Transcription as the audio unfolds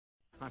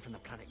I'm from the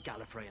planet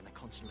Gallifrey in the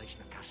constellation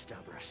of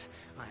Kasterborous.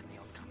 I am the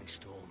oncoming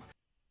storm.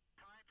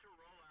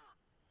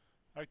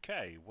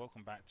 Okay,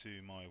 welcome back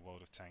to my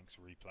World of Tanks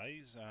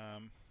replays.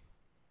 I'm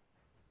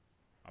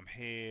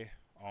here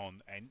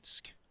on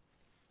Ensk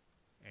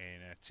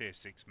in a tier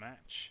 6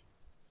 match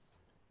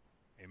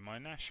in my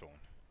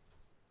Nashorn.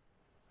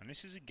 And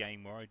this is a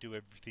game where I do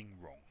everything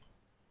wrong.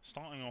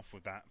 Starting off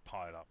with that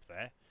pile up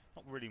there,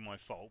 not really my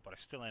fault, but I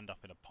still end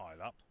up in a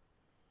pile up.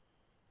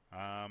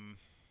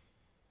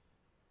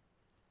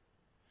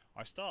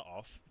 I start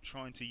off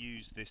trying to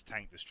use this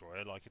tank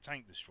destroyer like a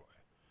tank destroyer.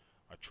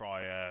 I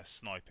try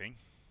sniping,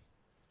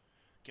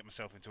 get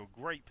myself into a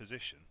great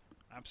position,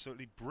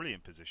 absolutely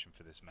brilliant position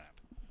for this map.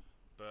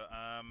 But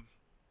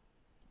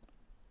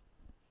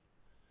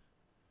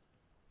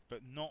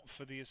not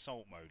for the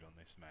assault mode on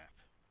this map.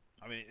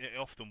 I mean, it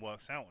often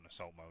works out on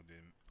assault mode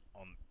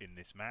in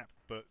this map,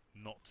 but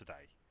not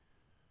today.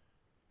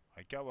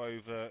 I go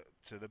over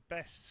to the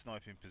best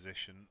sniping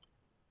position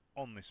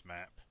on this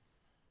map.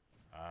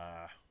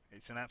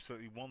 It's an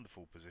absolutely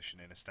wonderful position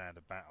in a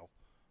standard battle.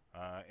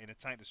 In a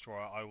tank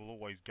destroyer, I will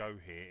always go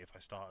here if I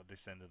start at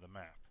this end of the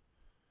map.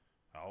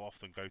 I'll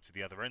often go to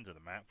the other end of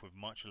the map with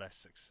much less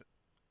success.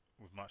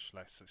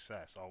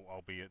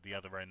 I'll be at the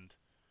other end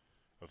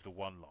of the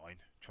one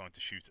line trying to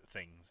shoot at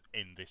things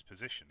in this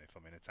position if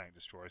I'm in a tank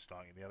destroyer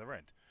starting at the other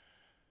end.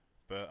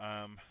 But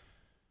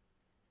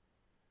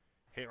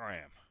here I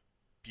am.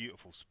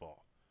 Beautiful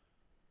spot.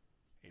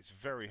 It's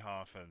very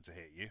hard for them to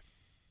hit you.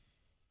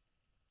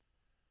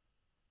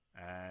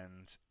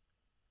 And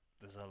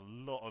there's a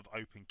lot of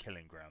open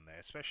killing ground there,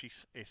 especially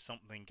if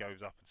something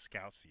goes up and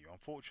scouts for you.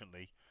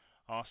 Unfortunately,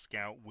 our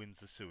scout wins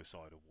the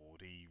suicide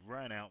award. He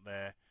ran out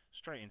there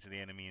straight into the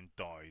enemy and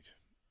died,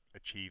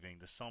 achieving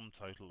the sum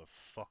total of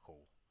fuck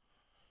all.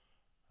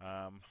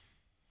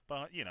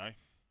 But, you know,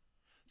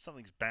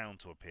 something's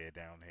bound to appear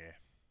down here.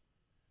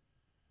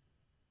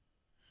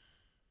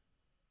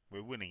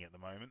 We're winning at the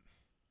moment,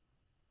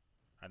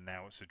 and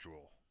now it's a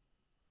draw.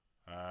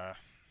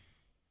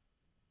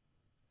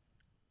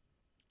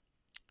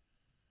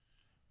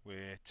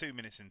 We're 2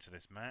 minutes into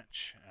this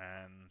match,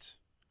 and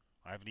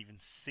I haven't even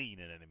seen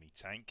an enemy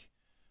tank.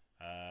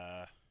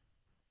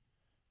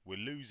 We're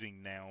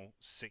losing now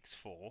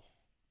 6-4.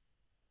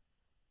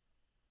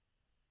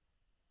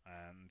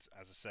 And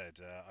as I said,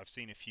 I've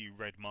seen a few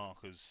red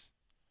markers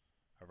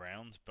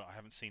around, but I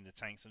haven't seen the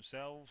tanks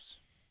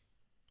themselves.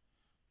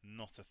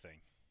 Not a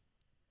thing.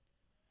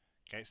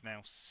 Okay, it's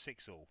now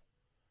 6-all.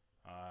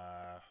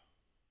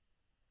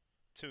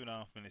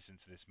 2.5 minutes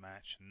into this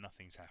match,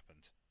 nothing's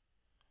happened.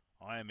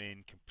 I am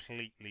in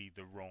completely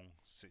the wrong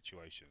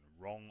situation.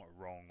 Wrong.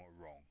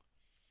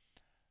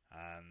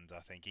 And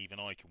I think even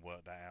I can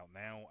work that out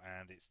now,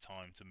 and it's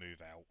time to move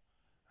out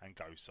and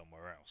go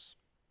somewhere else.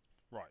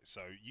 Right,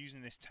 so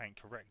using this tank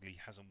correctly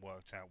hasn't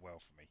worked out well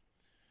for me.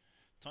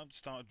 Time to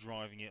start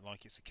driving it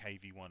like it's a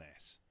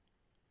KV-1S.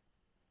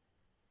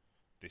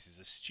 This is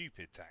a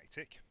stupid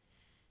tactic,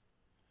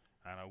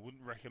 and I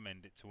wouldn't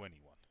recommend it to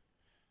anyone.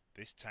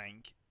 This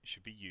tank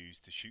should be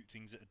used to shoot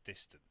things at a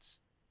distance.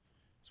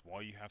 It's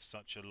why you have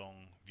such a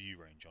long view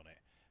range on it.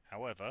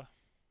 However,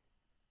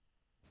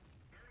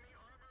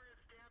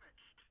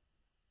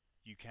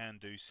 you can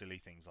do silly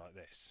things like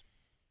this.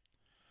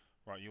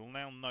 Right, you'll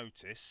now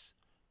notice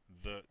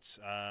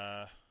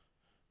that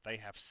they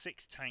have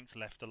 6 tanks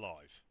left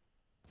alive.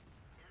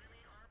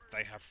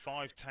 They have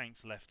 5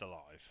 tanks left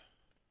alive.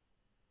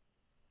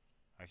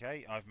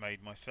 Okay, I've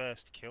made my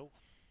first kill.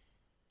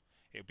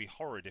 It would be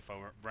horrid if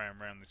I ran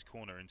around this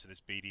corner into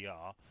this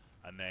BDR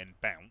and then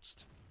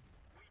bounced.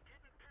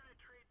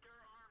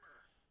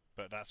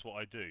 But that's what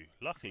I do.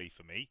 Luckily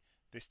for me,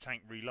 this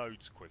tank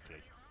reloads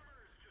quickly.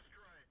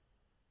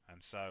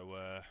 And so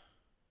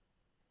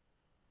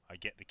I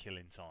get the kill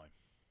in time.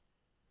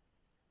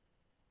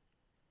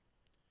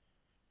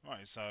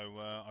 Right,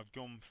 so I've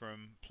gone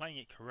from playing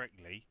it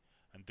correctly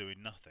and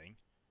doing nothing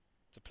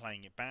to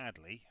playing it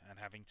badly and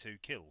having 2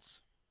 kills.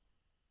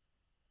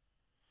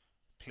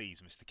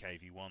 Please, Mr.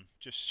 KV-1,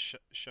 just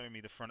show me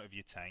the front of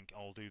your tank,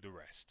 I'll do the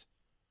rest.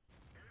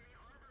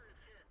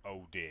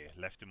 Oh dear,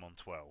 left him on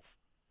 12.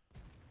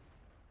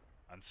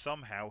 And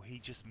somehow he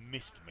just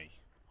missed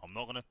me. I'm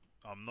not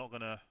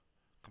gonna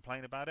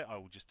complain about it. I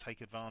will just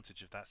take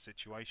advantage of that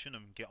situation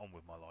and get on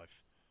with my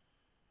life.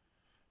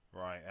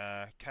 Right,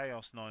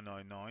 Chaos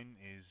 999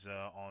 is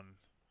on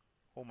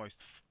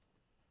almost.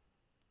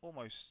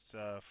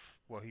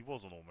 Well, he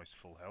was on almost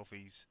full health.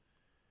 He's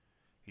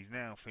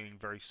now feeling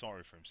very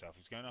sorry for himself.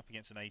 He's going up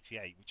against an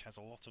 88, which has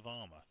a lot of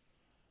armour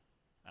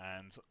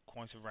and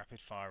quite a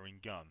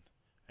rapid-firing gun.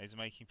 And he's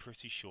making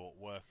pretty short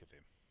work of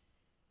him.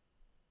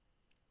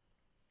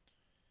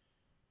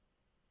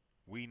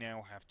 We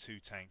now have 2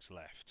 tanks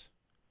left,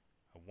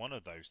 and one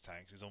of those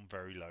tanks is on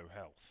very low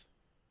health.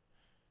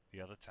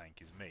 The other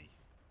tank is me.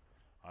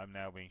 I'm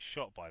now being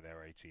shot by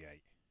their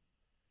 88.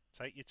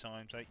 Take your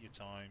time, take your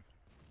time.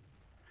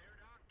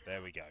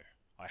 There we go.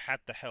 I had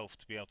the health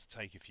to be able to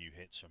take a few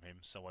hits from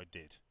him, so I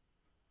did.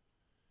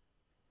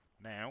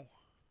 Now,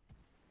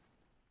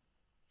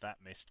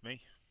 that missed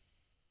me.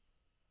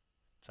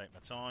 take my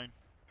time.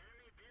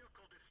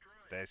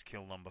 There's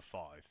kill number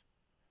 5.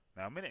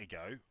 Now, a minute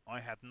ago, I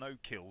had no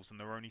kills and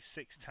there were only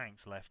 6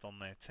 tanks left on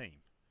their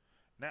team.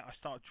 Now, I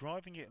start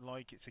driving it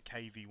like it's a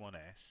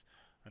KV-1S,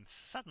 and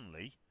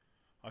suddenly,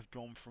 I've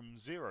gone from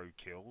 0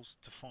 kills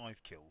to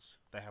 5 kills.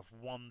 They have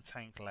 1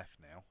 tank left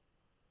now.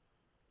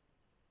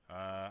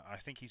 I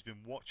think he's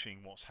been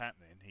watching what's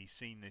happening. He's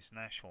seen this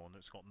Nashorn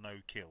that's got no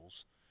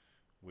kills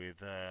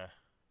with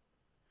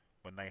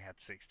when they had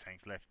 6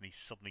 tanks left, and he's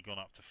suddenly gone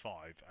up to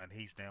 5, and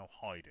he's now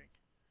hiding.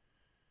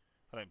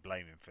 I don't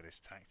blame him for this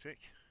tactic.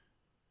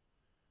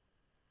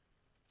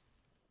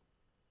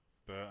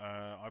 But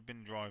I've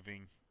been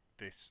driving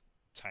this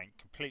tank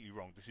completely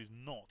wrong. This is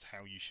not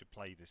how you should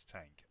play this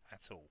tank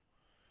at all.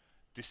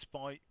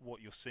 Despite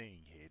what you're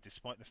seeing here,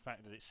 despite the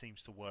fact that it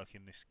seems to work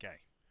in this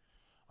game,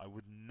 I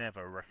would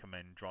never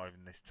recommend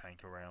driving this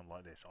tank around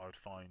like this. I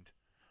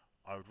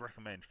would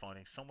recommend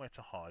finding somewhere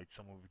to hide,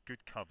 somewhere with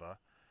good cover,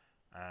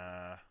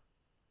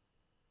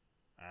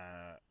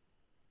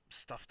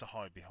 stuff to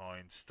hide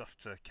behind, stuff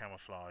to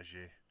camouflage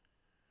you,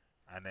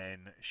 and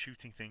then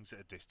shooting things at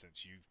a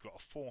distance. You've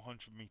got a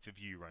 400 meter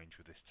view range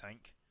with this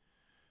tank.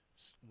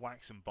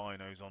 Whack some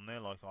binos on there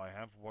like I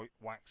have,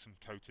 whack some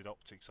coated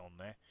optics on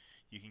there.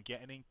 You can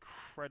get an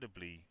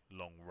incredibly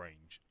long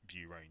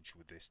view range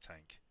with this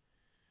tank.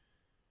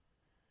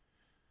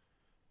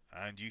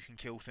 And you can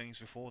kill things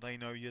before they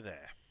know you're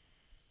there.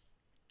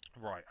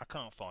 Right, I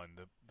can't find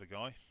the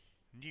guy.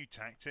 New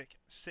tactic,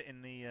 sit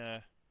in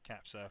the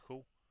cap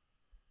circle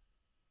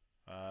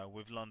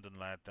with London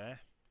Lad there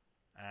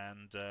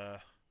and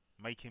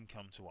make him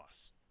come to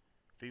us.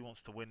 If he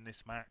wants to win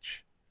this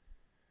match,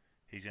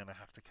 he's going to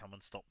have to come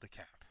and stop the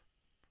cap.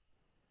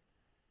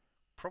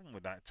 Problem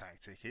with that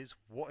tactic is,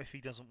 what if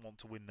he doesn't want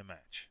to win the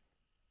match?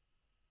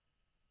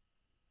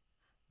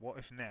 What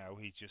if now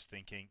he's just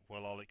thinking,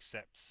 well, I'll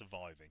accept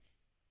surviving.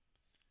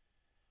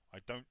 I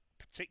don't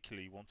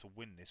particularly want to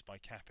win this by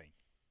capping.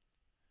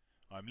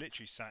 I'm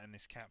literally sat in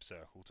this cap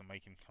circle to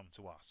make him come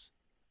to us.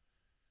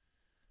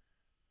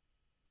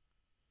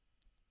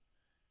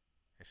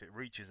 If it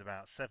reaches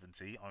about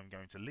 70, I'm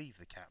going to leave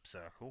the cap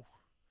circle,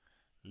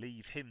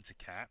 leave him to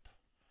cap,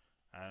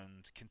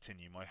 and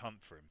continue my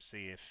hunt for him.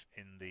 See if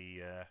in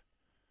the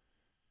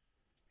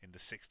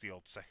 60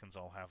 odd seconds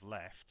I'll have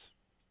left,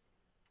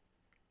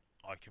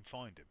 I can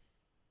find him.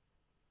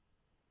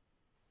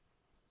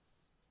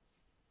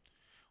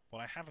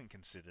 What I haven't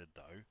considered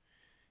though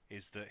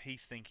is that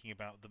he's thinking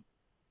about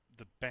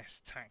the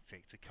best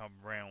tactic to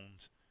come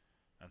round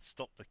and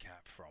stop the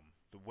cap from.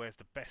 Where's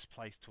the best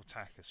place to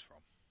attack us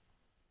from?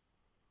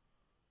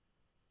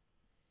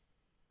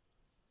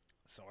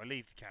 So I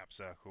leave the cap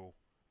circle,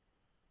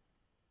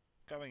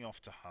 going off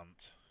to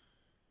hunt,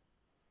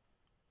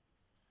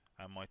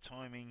 and my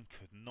timing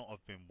could not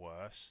have been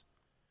worse,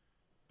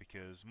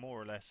 because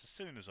more or less as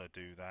soon as I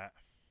do that,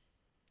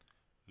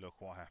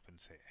 look what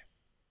happens here.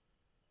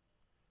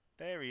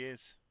 There he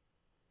is.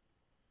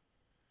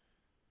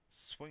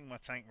 Swing my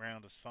tank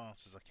round as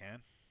fast as I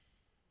can.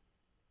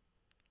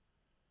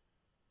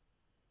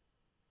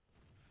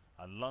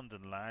 A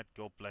London Lad,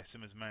 God bless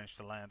him, has managed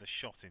to land a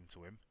shot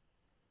into him.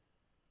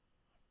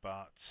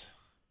 But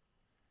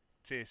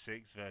Tier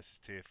 6 versus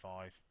Tier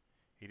 5,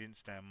 he didn't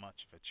stand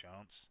much of a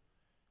chance.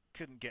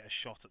 Couldn't get a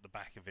shot at the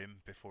back of him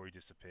before he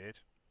disappeared.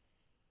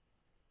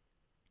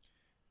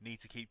 Need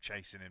to keep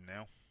chasing him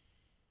now.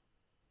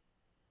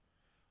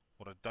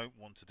 What I don't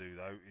want to do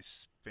though is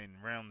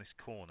spin round this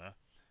corner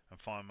and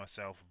find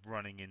myself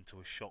running into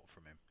a shot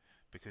from him,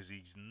 because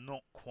he's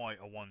not quite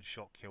a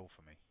one-shot kill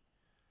for me.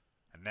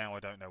 And now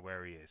I don't know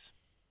where he is.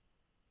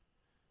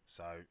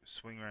 So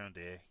swing around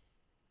here,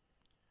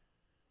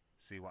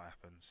 see what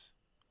happens.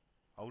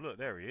 Oh look,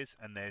 there he is,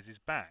 and there's his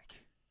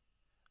back.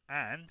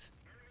 And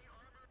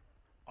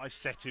I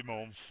set him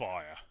on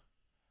fire.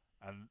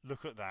 And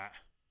look at that.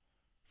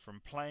 From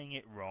playing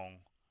it wrong,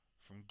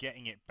 from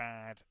getting it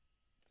bad,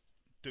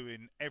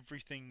 doing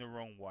everything the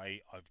wrong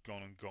way, I've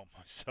gone and got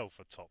myself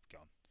a Top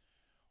Gun.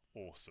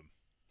 Awesome.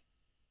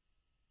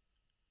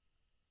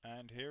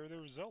 And here are the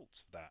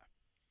results of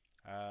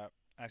that.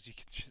 As you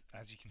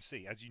can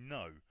see, as you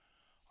know,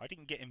 I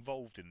didn't get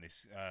involved in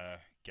this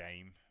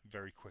game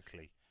very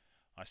quickly.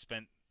 I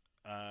spent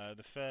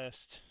the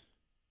first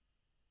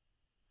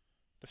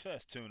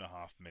 2.5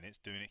 minutes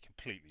doing it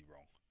completely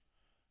wrong,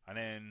 and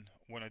then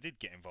when I did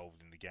get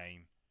involved in the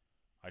game,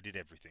 I did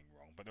everything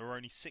wrong. But there were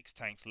only 6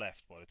 tanks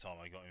left by the time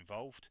I got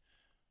involved.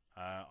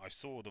 I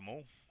saw them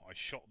all, I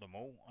shot them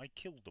all, I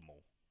killed them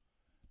all.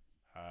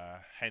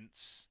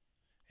 Hence,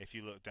 if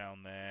you look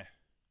down there,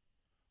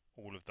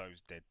 all of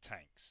those dead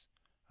tanks.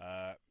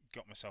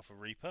 Got myself a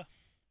Reaper.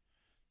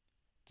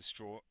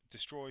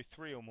 Destroy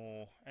 3 or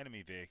more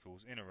enemy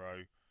vehicles in a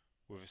row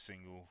with a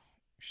single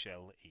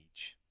shell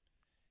each.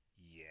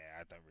 Yeah,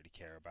 I don't really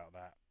care about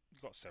that.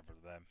 Got several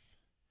of them.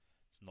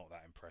 It's not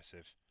that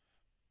impressive.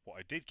 What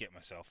I did get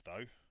myself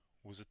though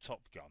was a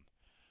Top Gun.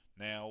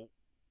 Now,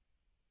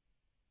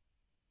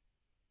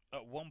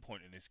 at one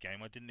point in this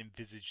game I didn't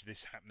envisage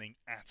this happening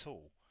at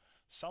all.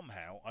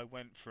 Somehow I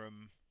went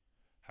from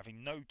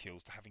having no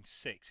kills to having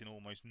 6 in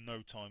almost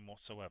no time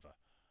whatsoever.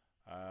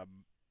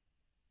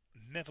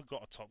 Never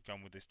got a top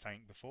gun with this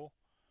tank before,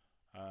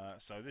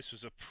 so this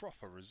was a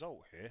proper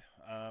result here.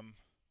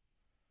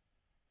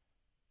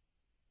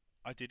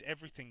 I did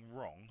everything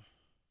wrong,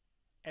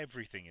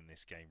 everything in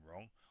this game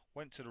wrong,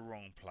 went to the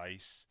wrong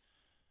place,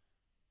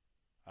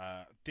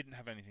 didn't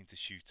have anything to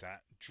shoot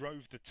at,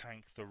 drove the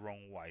tank the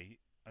wrong way,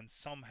 and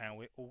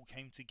somehow it all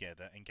came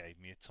together and gave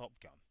me a top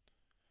gun.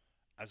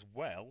 As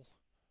well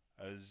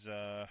as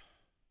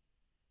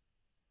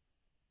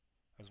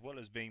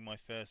being my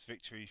first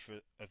victory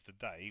of the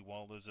day,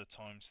 while there's a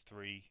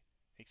 ×3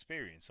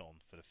 experience on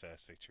for the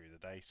first victory of the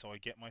day, so I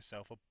get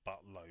myself a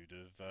buttload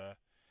of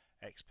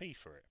XP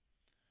for it,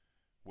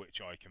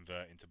 which I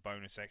convert into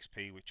bonus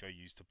XP, which I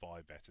use to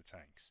buy better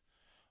tanks.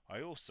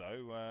 I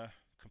also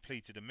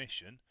completed a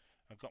mission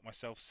and got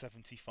myself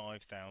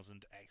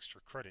 75,000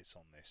 extra credits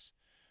on this.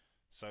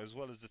 So as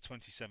well as the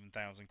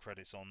 27,000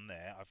 credits on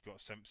there, I've got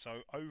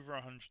so over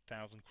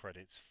 100,000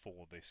 credits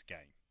for this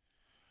game.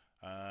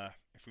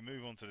 If we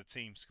move on to the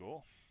team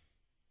score,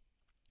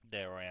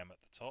 there I am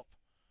at the top.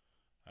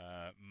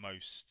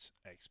 Most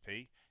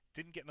XP.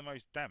 Didn't get the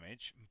most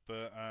damage,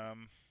 but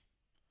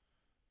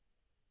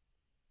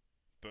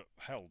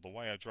hell, the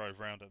way I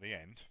drove around at the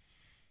end,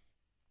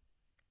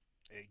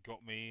 it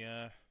got me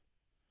a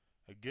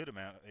good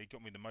amount. It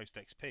got me the most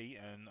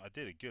XP, and I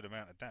did a good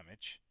amount of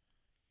damage.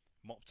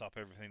 Mopped up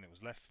everything that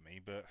was left for me,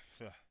 but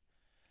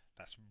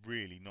that's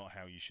really not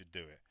how you should do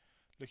it.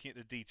 Looking at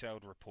the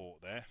detailed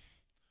report there,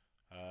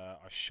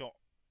 I shot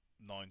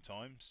 9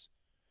 times,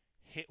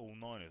 hit all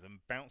 9 of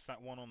them, bounced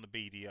that one on the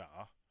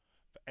BDR,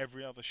 but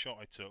every other shot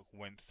I took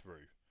went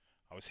through.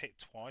 I was hit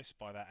twice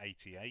by that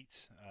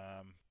 88,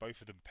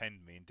 both of them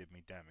penned me and did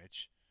me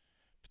damage.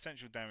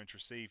 Potential damage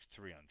received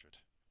 300.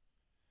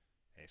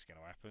 It's going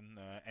to happen.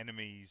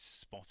 Enemies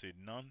spotted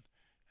none.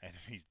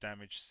 Enemies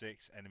damaged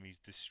 6. Enemies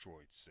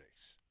destroyed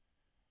 6.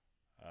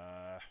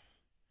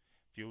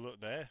 If you look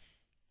there,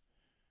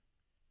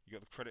 you got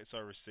the credits I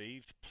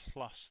received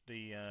plus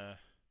the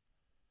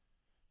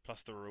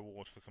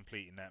reward for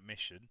completing that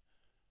mission.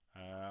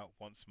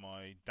 Once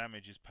my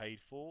damage is paid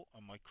for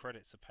and my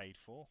credits are paid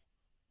for,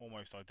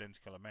 almost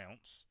identical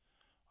amounts,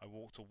 I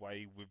walked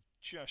away with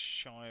just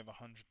shy of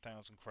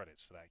 100,000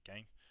 credits for that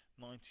game.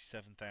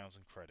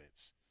 97,000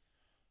 credits.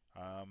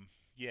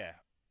 Yeah,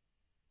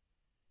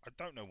 I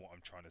don't know what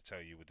I'm trying to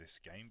tell you with this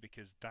game,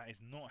 because that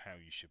is not how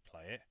you should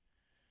play it.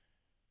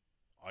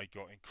 I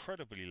got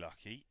incredibly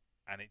lucky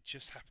and it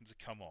just happened to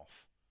come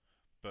off.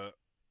 But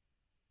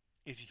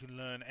if you can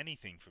learn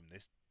anything from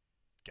this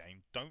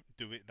game, don't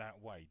do it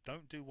that way.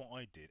 Don't do what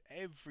I did.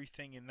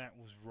 Everything in that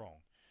was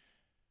wrong.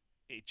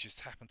 It just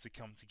happened to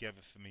come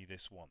together for me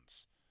this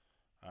once.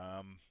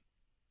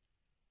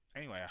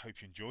 Anyway, I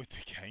hope you enjoyed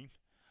the game.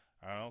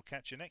 I'll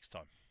catch you next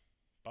time.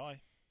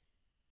 Bye.